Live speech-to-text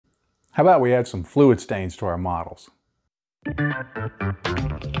How about we add some fluid stains to our models?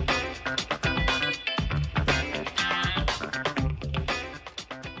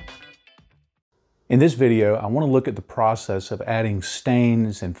 In this video, I want to look at the process of adding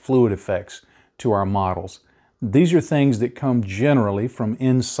stains and fluid effects to our models. These are things that come generally from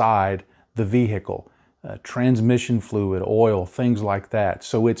inside the vehicle. Transmission fluid, oil, things like that.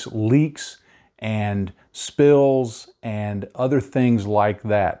 So it's leaks and spills and other things like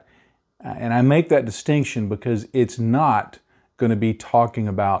that. And I make that distinction because it's not going to be talking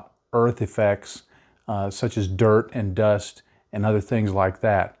about earth effects such as dirt and dust and other things like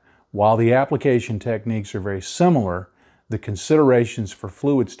that. While the application techniques are very similar, the considerations for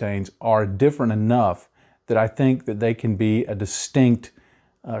fluid stains are different enough that I think that they can be a distinct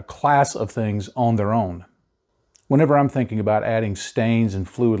class of things on their own. Whenever I'm thinking about adding stains and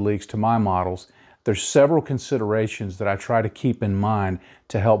fluid leaks to my models, there's several considerations that I try to keep in mind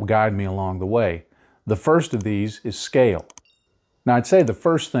to help guide me along the way. The first of these is scale. Now, I'd say the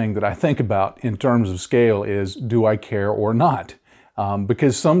first thing that I think about in terms of scale is, do I care or not?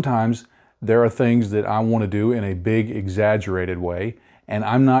 Because sometimes there are things that I want to do in a big, exaggerated way, and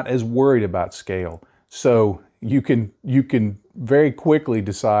I'm not as worried about scale. So you can very quickly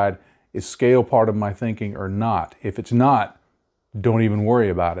decide, is scale part of my thinking or not? If it's not, don't even worry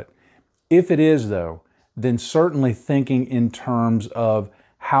about it. If it is, though, then certainly thinking in terms of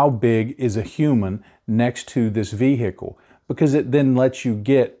how big is a human next to this vehicle, because it then lets you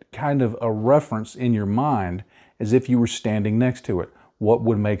get kind of a reference in your mind as if you were standing next to it. What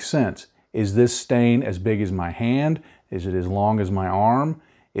would make sense? Is this stain as big as my hand? Is it as long as my arm?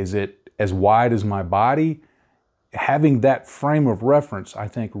 Is it as wide as my body? Having that frame of reference, I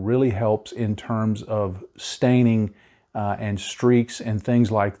think, really helps in terms of staining and streaks and things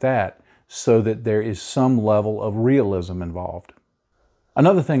like that, so that there is some level of realism involved.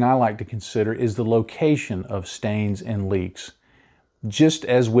 Another thing I like to consider is the location of stains and leaks. Just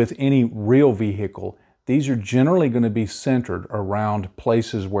as with any real vehicle, these are generally going to be centered around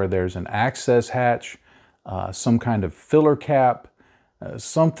places where there's an access hatch, some kind of filler cap,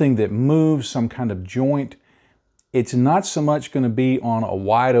 something that moves, some kind of joint. It's not so much going to be on a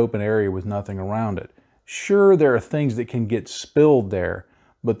wide open area with nothing around it. Sure, there are things that can get spilled there,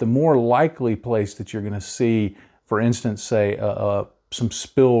 but the more likely place that you're going to see, for instance, say some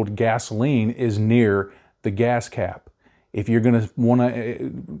spilled gasoline is near the gas cap. If you're going to want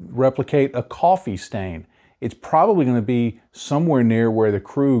to replicate a coffee stain, it's probably going to be somewhere near where the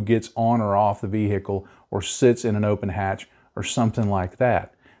crew gets on or off the vehicle or sits in an open hatch or something like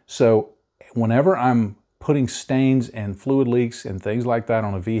that. So whenever I'm putting stains and fluid leaks and things like that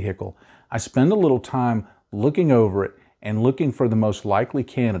on a vehicle, I spend a little time looking over it and looking for the most likely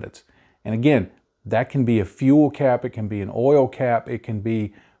candidates. And again, that can be a fuel cap, it can be an oil cap, it can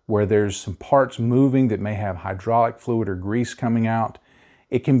be where there's some parts moving that may have hydraulic fluid or grease coming out.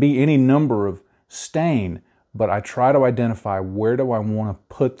 It can be any number of stain, but I try to identify where do I want to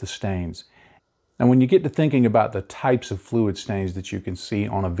put the stains. And when you get to thinking about the types of fluid stains that you can see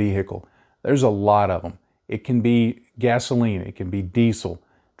on a vehicle, there's a lot of them. It can be gasoline, it can be diesel,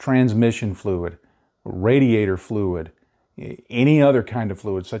 transmission fluid, radiator fluid, any other kind of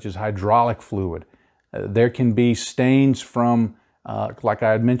fluid such as hydraulic fluid. There can be stains from like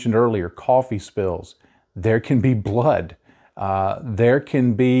I had mentioned earlier, coffee spills. There can be blood. There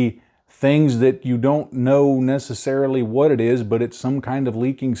can be things that you don't know necessarily what it is, but it's some kind of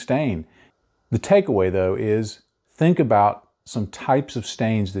leaking stain. The takeaway, though, is think about some types of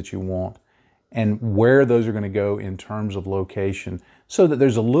stains that you want and where those are going to go in terms of location so that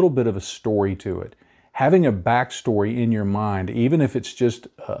there's a little bit of a story to it. Having a backstory in your mind, even if it's just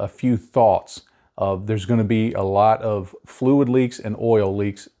a few thoughts, there's going to be a lot of fluid leaks and oil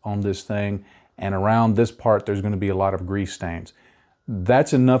leaks on this thing, and around this part there's going to be a lot of grease stains.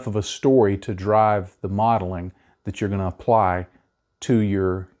 That's enough of a story to drive the modeling that you're going to apply to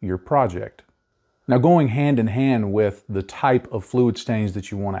your project. Now, going hand in hand with the type of fluid stains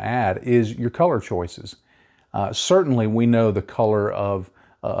that you want to add is your color choices. Certainly we know the color of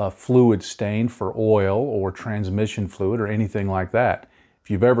a fluid stain for oil or transmission fluid or anything like that. If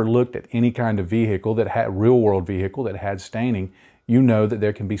you've ever looked at any kind of vehicle that had real-world vehicle that had staining, you know that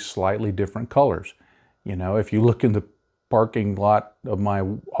there can be slightly different colors. You know, if you look in the parking lot of my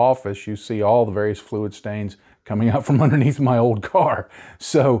office, you see all the various fluid stains coming out from underneath my old car.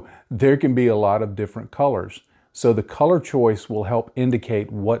 So there can be a lot of different colors. So the color choice will help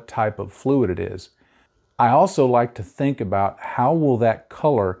indicate what type of fluid it is. I also like to think about how will that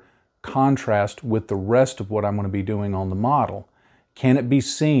color contrast with the rest of what I'm going to be doing on the model. Can it be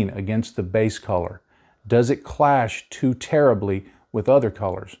seen against the base color? Does it clash too terribly with other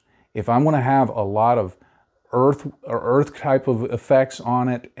colors? If I'm going to have a lot of earth type of effects on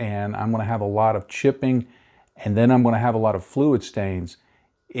it, and I'm going to have a lot of chipping, and then I'm going to have a lot of fluid stains,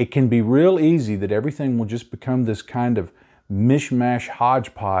 it can be real easy that everything will just become this kind of mishmash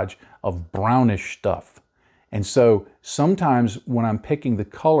hodgepodge of brownish stuff. And so sometimes when I'm picking the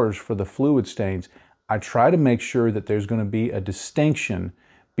colors for the fluid stains, I try to make sure that there's going to be a distinction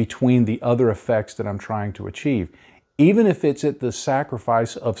between the other effects that I'm trying to achieve. Even if it's at the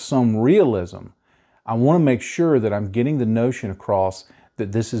sacrifice of some realism, I want to make sure that I'm getting the notion across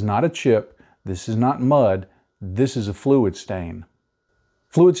that this is not a chip, this is not mud, this is a fluid stain.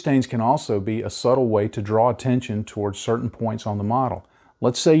 Fluid stains can also be a subtle way to draw attention towards certain points on the model.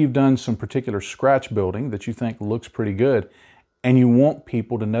 Let's say you've done some particular scratch building that you think looks pretty good, and you want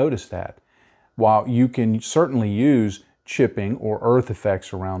people to notice that. While you can certainly use chipping or earth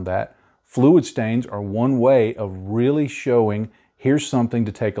effects around that, fluid stains are one way of really showing, here's something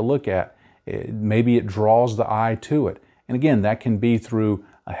to take a look at. Maybe it draws the eye to it. And again, that can be through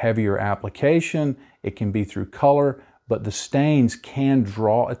a heavier application, it can be through color, but the stains can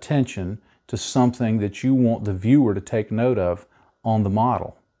draw attention to something that you want the viewer to take note of on the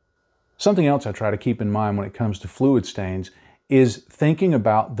model. Something else I try to keep in mind when it comes to fluid stains is thinking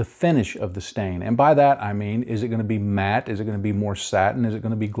about the finish of the stain. And by that I mean, is it going to be matte? Is it going to be more satin? Is it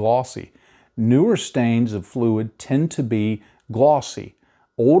going to be glossy? Newer stains of fluid tend to be glossy.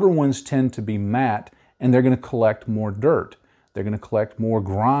 Older ones tend to be matte, and they're going to collect more dirt. They're going to collect more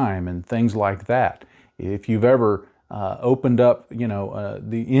grime and things like that. If you've ever opened up,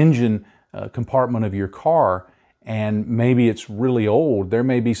 the engine compartment of your car, and maybe it's really old, there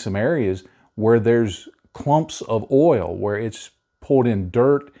may be some areas where there's clumps of oil, where it's pulled in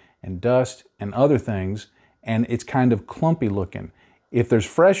dirt and dust and other things, and it's kind of clumpy looking. If there's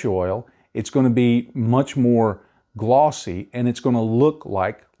fresh oil, it's going to be much more glossy, and it's going to look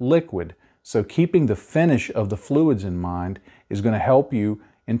like liquid. So keeping the finish of the fluids in mind is going to help you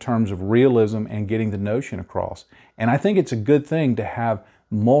in terms of realism and getting the notion across. And I think it's a good thing to have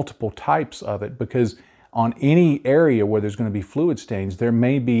multiple types of it, because on any area where there's going to be fluid stains, there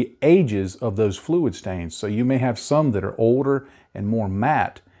may be ages of those fluid stains. So you may have some that are older and more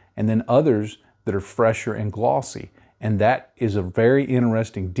matte, and then others that are fresher and glossy. And that is a very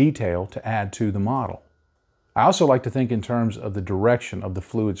interesting detail to add to the model. I also like to think in terms of the direction of the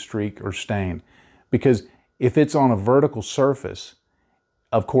fluid streak or stain, because if it's on a vertical surface,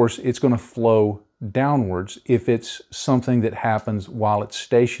 of course, it's going to flow downwards if it's something that happens while it's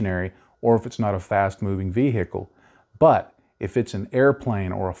stationary or if it's not a fast-moving vehicle. But if it's an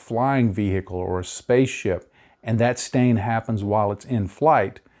airplane or a flying vehicle or a spaceship, and that stain happens while it's in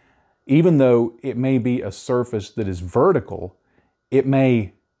flight, even though it may be a surface that is vertical, it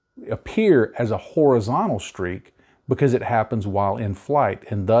may appear as a horizontal streak because it happens while in flight,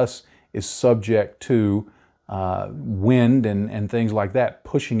 and thus is subject to wind and things like that,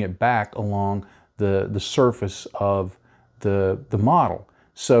 pushing it back along the surface of the model.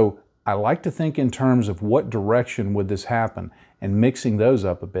 So I like to think in terms of what direction would this happen and mixing those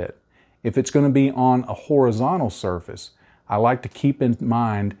up a bit. If it's going to be on a horizontal surface, I like to keep in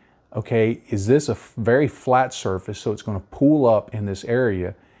mind, okay, is this a very flat surface, so it's going to pool up in this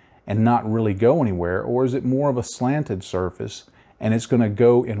area and not really go anywhere, or is it more of a slanted surface and it's going to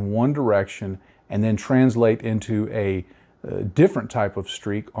go in one direction and then translate into a different type of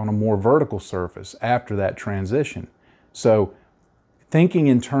streak on a more vertical surface after that transition? So thinking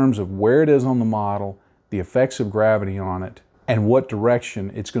in terms of where it is on the model, the effects of gravity on it, and what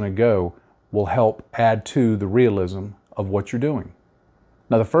direction it's going to go will help add to the realism of what you're doing.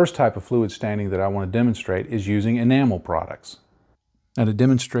 Now, the first type of fluid staining that I want to demonstrate is using enamel products. Now, to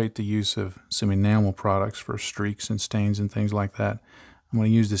demonstrate the use of some enamel products for streaks and stains and things like that, I'm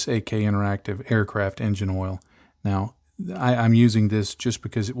going to use this AK Interactive Aircraft Engine Oil. Now, I'm using this just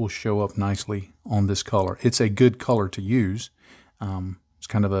because it will show up nicely on this color. It's a good color to use. It's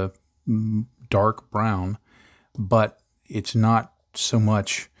kind of a dark brown, but it's not so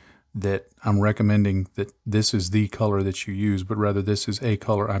much that I'm recommending that this is the color that you use, but rather this is a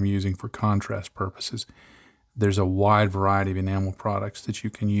color I'm using for contrast purposes. There's a wide variety of enamel products that you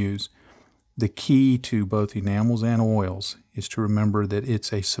can use. The key to both enamels and oils is to remember that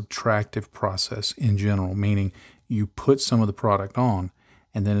it's a subtractive process in general, meaning you put some of the product on,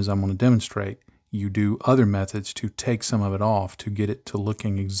 and then, as I'm going to demonstrate, you do other methods to take some of it off to get it to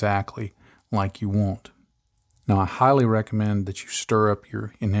looking exactly like you want. Now, I highly recommend that you stir up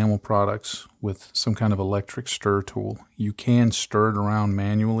your enamel products with some kind of electric stir tool. You can stir it around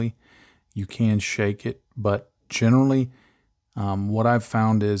manually, you can shake it, but generally what I've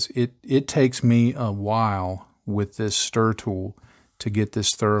found is it takes me a while with this stir tool to get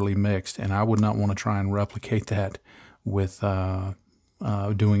this thoroughly mixed, and I would not want to try and replicate that with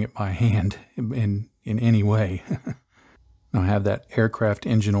doing it by hand in any way. Now I have that aircraft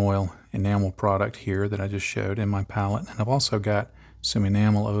engine oil enamel product here that I just showed in my palette, and I've also got some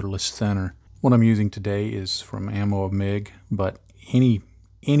enamel odorless thinner. What I'm using today is from Ammo of MIG, but any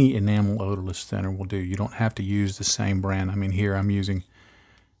enamel odorless thinner will do. You don't have to use the same brand. I mean, here I'm using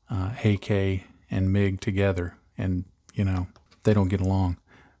AK and MIG together, and you know, they don't get along.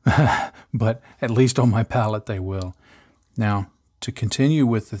 But at least on my palette they will. Now, to continue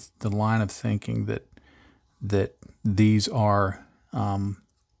with the line of thinking that these are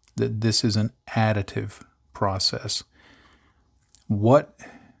that this is an additive process, what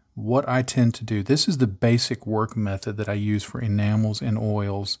I tend to do, this is the basic work method that I use for enamels and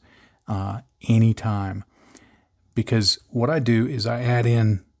oils anytime, because what I do is I add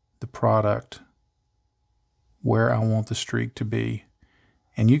in the product where I want the streak to be,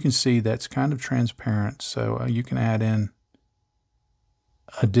 and you can see that's kind of transparent, so you can add in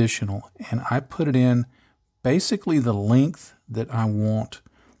additional, and I put it in basically the length that I want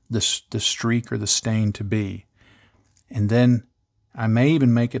the streak or the stain to be, and then I may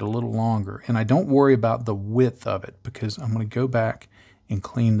even make it a little longer, and I don't worry about the width of it because I'm going to go back and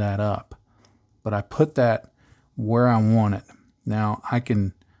clean that up, but I put that where I want it. Now I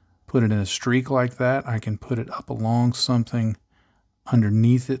can put it in a streak like that. I can put it up along something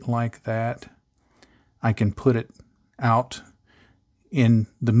underneath it like that. I can put it out in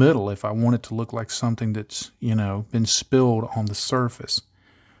the middle if I want it to look like something that's, you know, been spilled on the surface.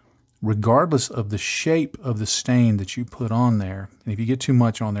 Regardless of the shape of the stain that you put on there, and if you get too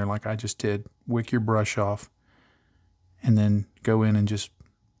much on there like I just did, wick your brush off and then go in and just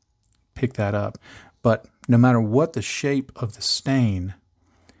pick that up. But no matter what the shape of the stain,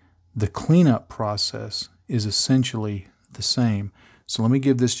 the cleanup process is essentially the same. So let me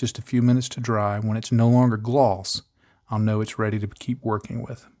give this just a few minutes to dry. When it's no longer gloss, I'll know it's ready to keep working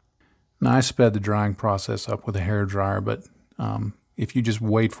with. Now I sped the drying process up with a hair dryer, but if you just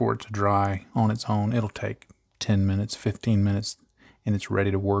wait for it to dry on its own, it'll take 10 minutes, 15 minutes, and it's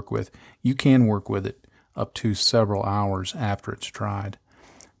ready to work with. You can work with it up to several hours after it's dried.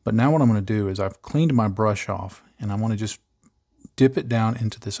 But now what I'm going to do is I've cleaned my brush off, and I'm going to just dip it down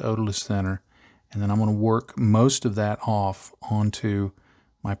into this odorless thinner, and then I'm going to work most of that off onto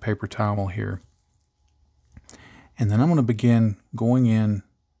my paper towel here. And then I'm going to begin going in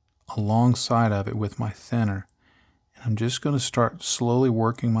alongside of it with my thinner. And I'm just going to start slowly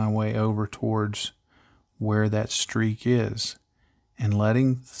working my way over towards where that streak is and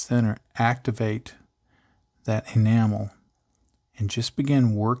letting the thinner activate that enamel and just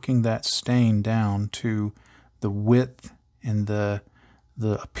begin working that stain down to the width and the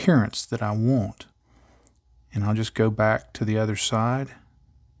appearance that I want. And I'll just go back to the other side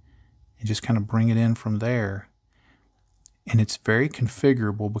and just kind of bring it in from there. And it's very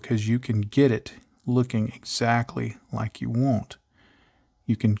configurable because you can get it looking exactly like you want.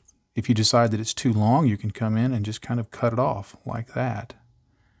 You can, if you decide that it's too long, you can come in and just kind of cut it off like that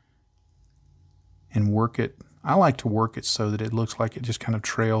and work it. I like to work it so that it looks like it just kind of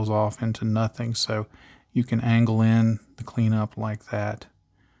trails off into nothing, so you can angle in the cleanup like that.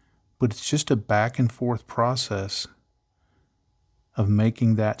 But it's just a back and forth process of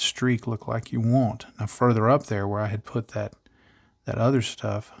making that streak look like you want. Now further up there where I had put that other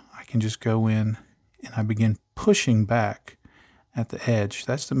stuff, I can just go in and I begin pushing back at the edge.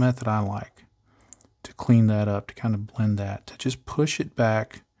 That's the method I like to clean that up, to kind of blend that, to just push it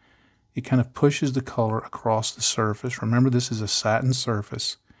back. It kind of pushes the color across the surface. Remember, this is a satin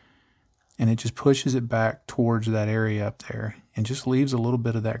surface, and it just pushes it back towards that area up there and just leaves a little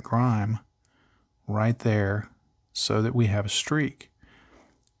bit of that grime right there so that we have a streak.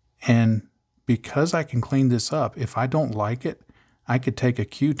 And because I can clean this up, if I don't like it, I could take a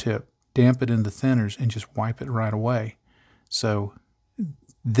Q-tip, damp it in the thinners, and just wipe it right away. So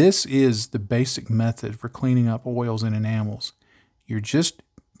this is the basic method for cleaning up oils and enamels. You're just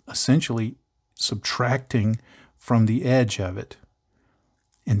essentially subtracting from the edge of it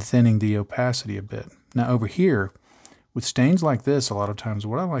and thinning the opacity a bit. Now over here, with stains like this, a lot of times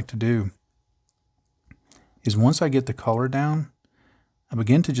what I like to do is once I get the color down, I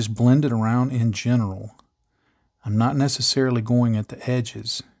begin to just blend it around in general. I'm not necessarily going at the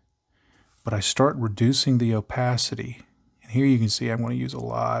edges, but I start reducing the opacity. And here you can see I'm going to use a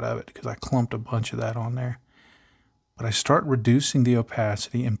lot of it because I clumped a bunch of that on there. But I start reducing the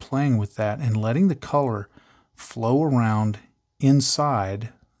opacity and playing with that and letting the color flow around inside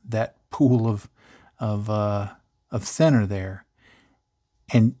that pool of thinner there.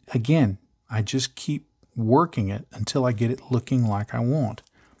 And again, I just keep working it until I get it looking like I want.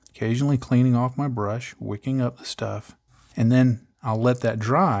 Occasionally cleaning off my brush, wicking up the stuff, and then I'll let that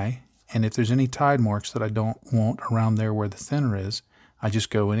dry, and if there's any tide marks that I don't want around there where the thinner is, I just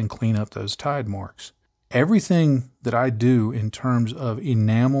go in and clean up those tide marks. Everything that I do in terms of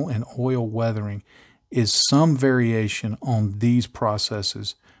enamel and oil weathering is some variation on these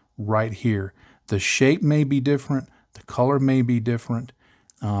processes right here. The shape may be different, the color may be different.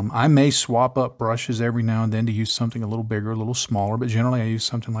 I may swap up brushes every now and then to use something a little bigger, a little smaller, but generally I use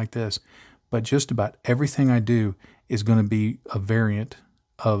something like this. But just about everything I do is going to be a variant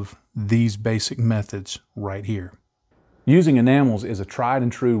of these basic methods right here. Using enamels is a tried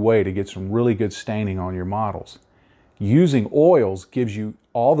and true way to get some really good staining on your models. Using oils gives you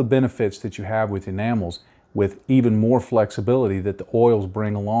all the benefits that you have with enamels with even more flexibility that the oils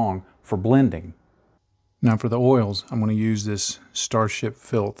bring along for blending. Now for the oils, I'm going to use this Starship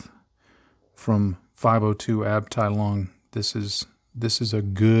Filth from 502 Abteilung. This is a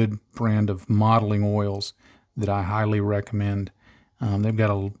good brand of modeling oils that I highly recommend. They've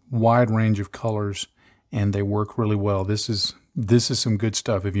got a wide range of colors and they work really well. This is some good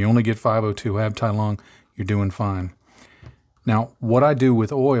stuff. If you only get 502 Abteilung, you're doing fine. Now, what I do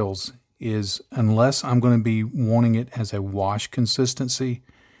with oils is, unless I'm going to be wanting it as a wash consistency,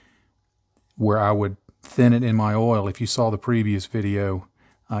 where I would thin it in my oil. If you saw the previous video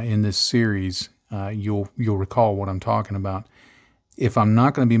in this series, you'll recall what I'm talking about. If I'm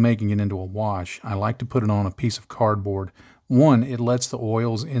not going to be making it into a wash, I like to put it on a piece of cardboard. One, it lets the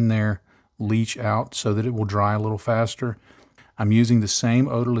oils in there leach out so that it will dry a little faster. I'm using the same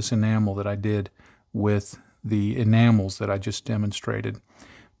odorless enamel that I did with the enamels that I just demonstrated.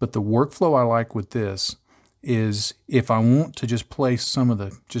 But the workflow I like with this is, if I want to just place some of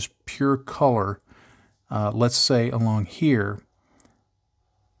the just pure color, let's say along here,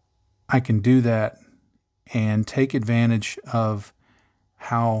 I can do that and take advantage of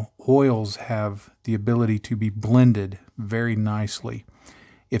how oils have the ability to be blended very nicely.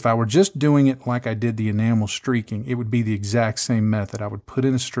 If I were just doing it like I did the enamel streaking, it would be the exact same method. I would put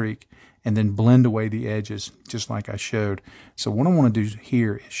in a streak and then blend away the edges just like I showed. So what I want to do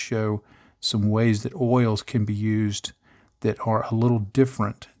here is show some ways that oils can be used that are a little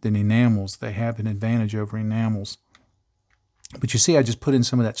different than enamels. They have an advantage over enamels. But you see, I just put in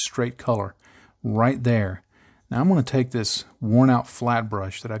some of that straight color right there. Now I'm going to take this worn out flat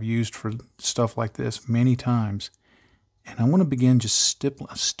brush that I've used for stuff like this many times, and I want to begin just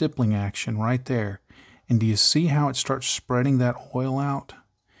a stippling action right there. And do you see how it starts spreading that oil out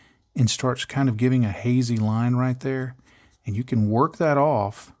and starts kind of giving a hazy line right there? And you can work that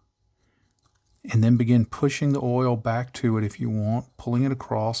off and then begin pushing the oil back to it if you want, pulling it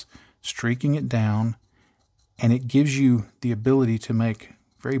across, streaking it down, and it gives you the ability to make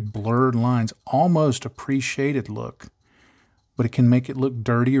very blurred lines, almost a pre-shaded look, but it can make it look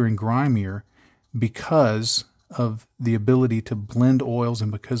dirtier and grimier because of the ability to blend oils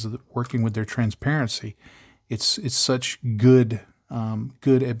and because of working with their transparency. It's such good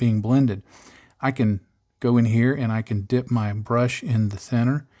at being blended. I can go in here and I can dip my brush in the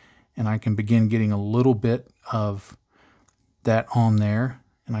thinner and I can begin getting a little bit of that on there,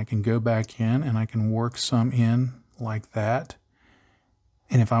 and I can go back in and I can work some in like that.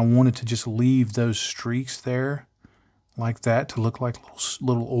 And if I wanted to just leave those streaks there like that to look like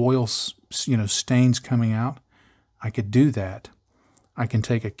little oil, stains coming out, I could do that. I can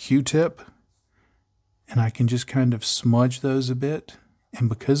take a Q-tip and I can just kind of smudge those a bit. And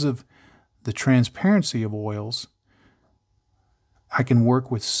because of the transparency of oils, I can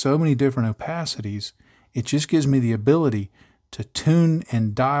work with so many different opacities. It just gives me the ability to tune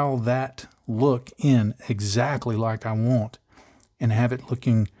and dial that look in exactly like I want and have it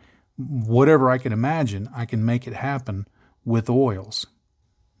looking whatever I can imagine. I can make it happen with oils.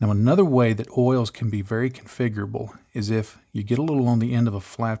 Now, another way that oils can be very configurable is if you get a little on the end of a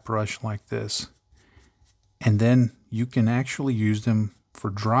flat brush like this, and then you can actually use them for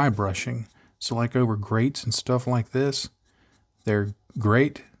dry brushing. So like over grates and stuff like this, they're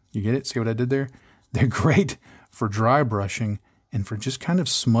great. You get it? See what I did there? They're great for dry brushing and for just kind of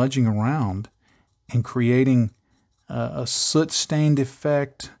smudging around and creating a soot-stained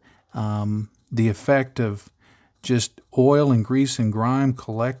effect, the effect of just oil and grease and grime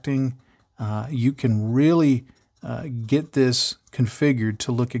collecting. You can really get this configured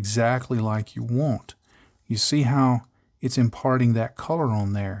to look exactly like you want. You see how it's imparting that color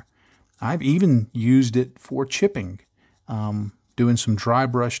on there. I've even used it for chipping, doing some dry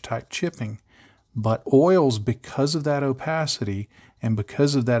brush type chipping. But oils, because of that opacity and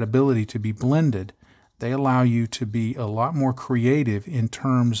because of that ability to be blended, they allow you to be a lot more creative in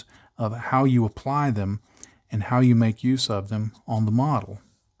terms of how you apply them and how you make use of them on the model.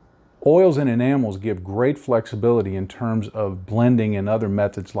 Oils and enamels give great flexibility in terms of blending and other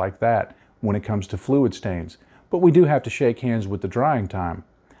methods like that when it comes to fluid stains, but we do have to shake hands with the drying time.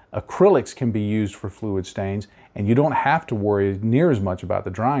 Acrylics can be used for fluid stains, and you don't have to worry near as much about the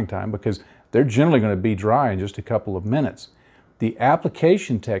drying time because they're generally going to be dry in just a couple of minutes. The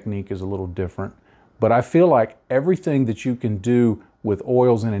application technique is a little different, but I feel like everything that you can do with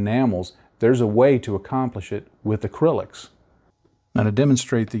oils and enamels, there's a way to accomplish it with acrylics. Now, to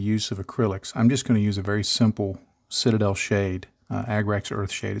demonstrate the use of acrylics, I'm just going to use a very simple Citadel shade, Agrax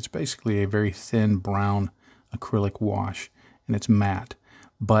Earth shade. It's basically a very thin brown acrylic wash, and it's matte.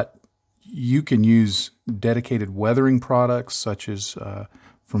 But you can use dedicated weathering products, such as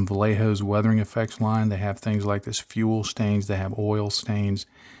from Vallejo's Weathering Effects line. They have things like this fuel stains, they have oil stains,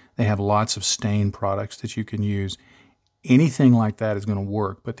 they have lots of stain products that you can use. Anything like that is going to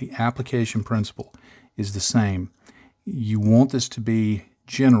work, but the application principle is the same. You want this to be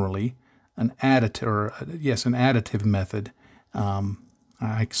generally an additive, an additive method.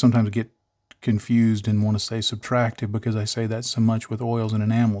 I sometimes get confused and want to say subtractive because I say that so much with oils and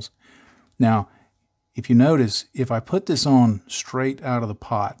enamels. Now, if you notice, if I put this on straight out of the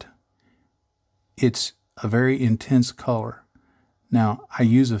pot, it's a very intense color. Now, I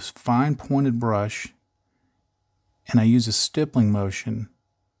use a fine pointed brush and I use a stippling motion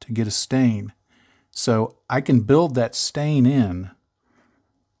to get a stain. So I can build that stain in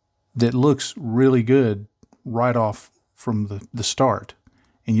that looks really good right off from the start.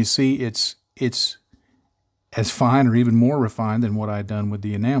 And you see it's as fine or even more refined than what I'd done with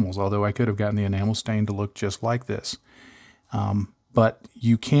the enamels, although I could have gotten the enamel stain to look just like this. But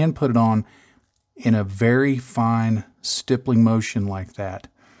you can put it on in a very fine stippling motion like that.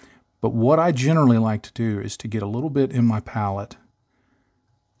 But what I generally like to do is to get a little bit in my palette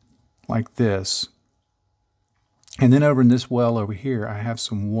like this. And then over in this well over here, I have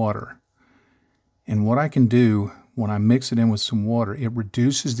some water. And what I can do when I mix it in with some water, it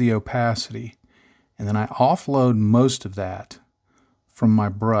reduces the opacity. And then I offload most of that from my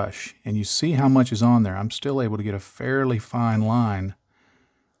brush. And you see how much is on there. I'm still able to get a fairly fine line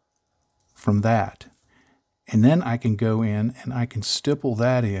from that. And then I can go in and I can stipple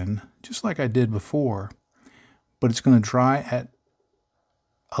that in just like I did before. But it's going to dry at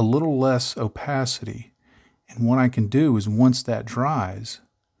a little less opacity. And what I can do is once that dries,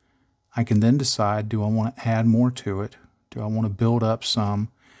 I can then decide, do I want to add more to it? Do I want to build up some?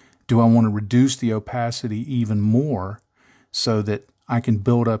 Do I want to reduce the opacity even more so that I can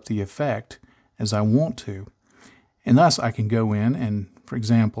build up the effect as I want to? And thus I can go in and, for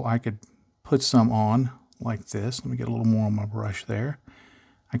example, I could put some on like this. Let me get a little more on my brush there.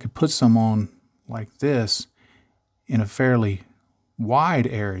 I could put some on like this in a fairly wide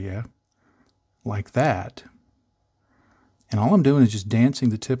area like that. And all I'm doing is just dancing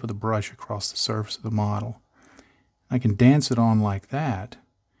the tip of the brush across the surface of the model. I can dance it on like that.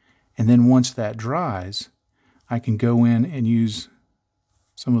 And then once that dries, I can go in and use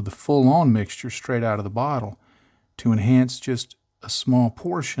some of the full-on mixture straight out of the bottle to enhance just a small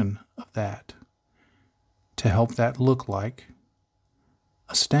portion of that to help that look like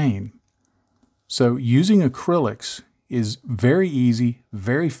a stain. So using acrylics is very easy,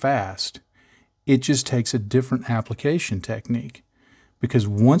 very fast. It just takes a different application technique, because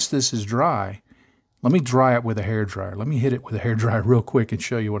once this is dry, let me dry it with a hairdryer. Let me hit it with a hairdryer real quick and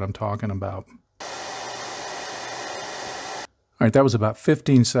show you what I'm talking about. All right, that was about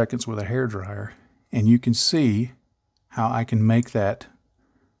 15 seconds with a hairdryer, and you can see how I can make that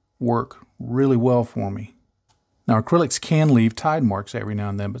work really well for me. Now, acrylics can leave tide marks every now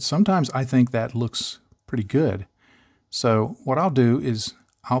and then, but sometimes I think that looks pretty good. So what I'll do is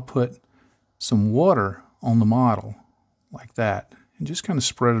I'll put some water on the model like that and just kind of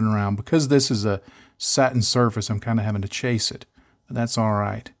spread it around. Because this is a satin surface, I'm kind of having to chase it, but that's all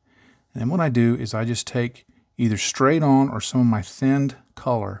right. And then what I do is I just take either straight on or some of my thinned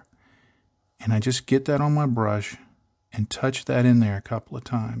color, and I just get that on my brush and touch that in there a couple of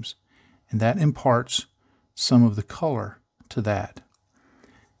times, and that imparts some of the color to that.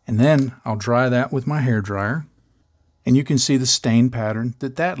 And then I'll dry that with my hairdryer, and you can see the stain pattern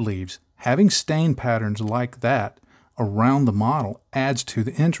that leaves. Having stain patterns like that around the model adds to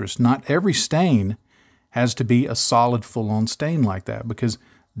the interest. Not every stain has to be a solid full-on stain like that, because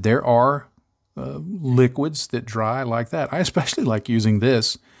there are liquids that dry like that. I especially like using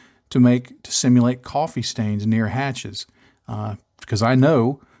this to simulate coffee stains near hatches, because I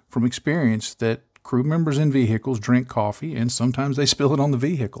know from experience that crew members in vehicles drink coffee and sometimes they spill it on the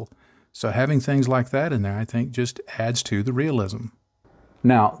vehicle. So having things like that in there, I think, just adds to the realism.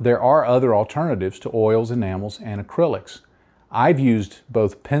 Now, there are other alternatives to oils, enamels, and acrylics. I've used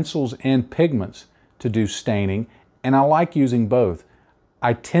both pencils and pigments to do staining, and I like using both.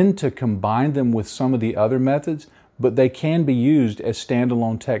 I tend to combine them with some of the other methods, but they can be used as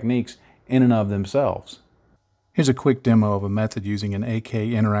standalone techniques in and of themselves. Here's a quick demo of a method using an AK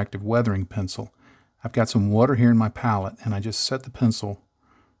interactive weathering pencil. I've got some water here in my palette, and I just set the pencil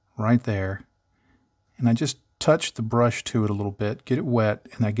right there, and I just touch the brush to it a little bit, get it wet,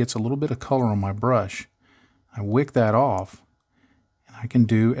 and that gets a little bit of color on my brush. I wick that off, and I can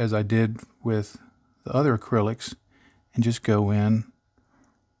do as I did with the other acrylics and just go in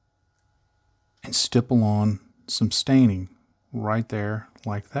and stipple on some staining right there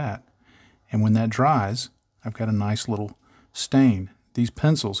like that. And when that dries, I've got a nice little stain. These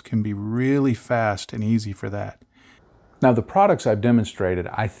pencils can be really fast and easy for that. Now, the products I've demonstrated,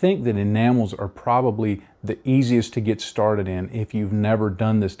 I think that enamels are probably the easiest to get started in if you've never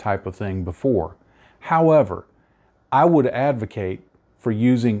done this type of thing before. However, I would advocate for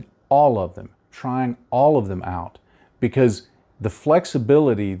using all of them, trying all of them out, because the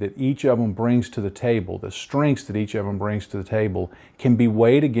flexibility that each of them brings to the table, the strengths that each of them brings to the table, can be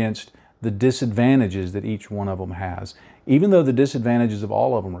weighed against the disadvantages that each one of them has. Even though the disadvantages of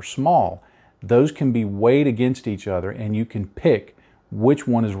all of them are small, those can be weighed against each other, and you can pick which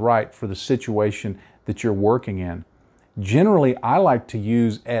one is right for the situation that you're working in. Generally, I like to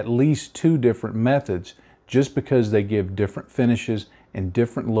use at least 2 different methods just because they give different finishes and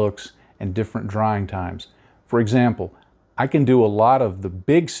different looks and different drying times. For example, I can do a lot of the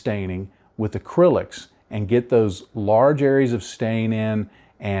big staining with acrylics and get those large areas of stain in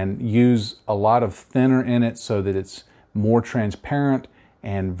and use a lot of thinner in it so that it's more transparent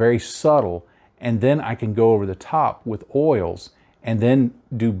and very subtle. And then I can go over the top with oils and then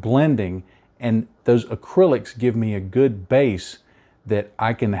do blending, and those acrylics give me a good base that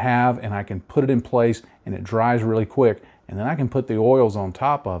I can have, and I can put it in place and it dries really quick, and then I can put the oils on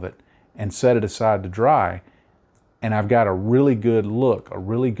top of it and set it aside to dry, and I've got a really good look, a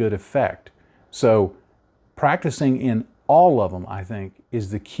really good effect. So practicing in all of them, I think,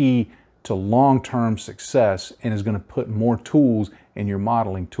 is the key to long-term success and is going to put more tools in your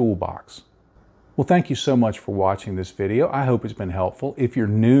modeling toolbox. Well, thank you so much for watching this video. I hope it's been helpful. If you're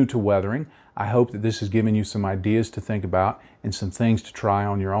new to weathering, I hope that this has given you some ideas to think about and some things to try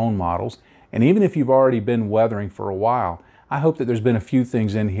on your own models. And even if you've already been weathering for a while, I hope that there's been a few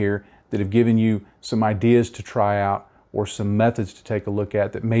things in here that have given you some ideas to try out or some methods to take a look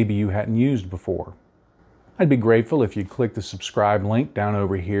at that maybe you hadn't used before. I'd be grateful if you'd click the subscribe link down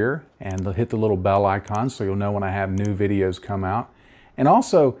over here and hit the little bell icon so you'll know when I have new videos come out. And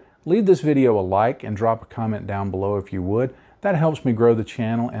also, leave this video a like and drop a comment down below if you would. That helps me grow the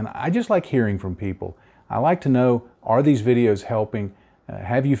channel, and I just like hearing from people. I like to know, are these videos helping?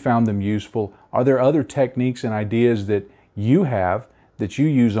 Have you found them useful? Are there other techniques and ideas that you have that you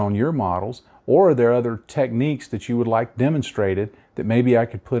use on your models? Or are there other techniques that you would like demonstrated that maybe I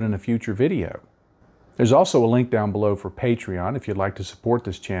could put in a future video? There's also a link down below for Patreon if you'd like to support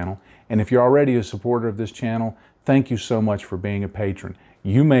this channel. And if you're already a supporter of this channel, thank you so much for being a patron.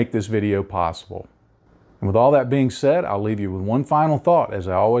 You make this video possible. And with all that being said, I'll leave you with one final thought, as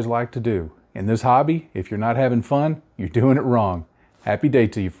I always like to do. In this hobby, if you're not having fun, you're doing it wrong. Happy day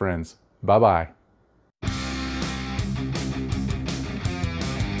to you, friends. Bye-bye.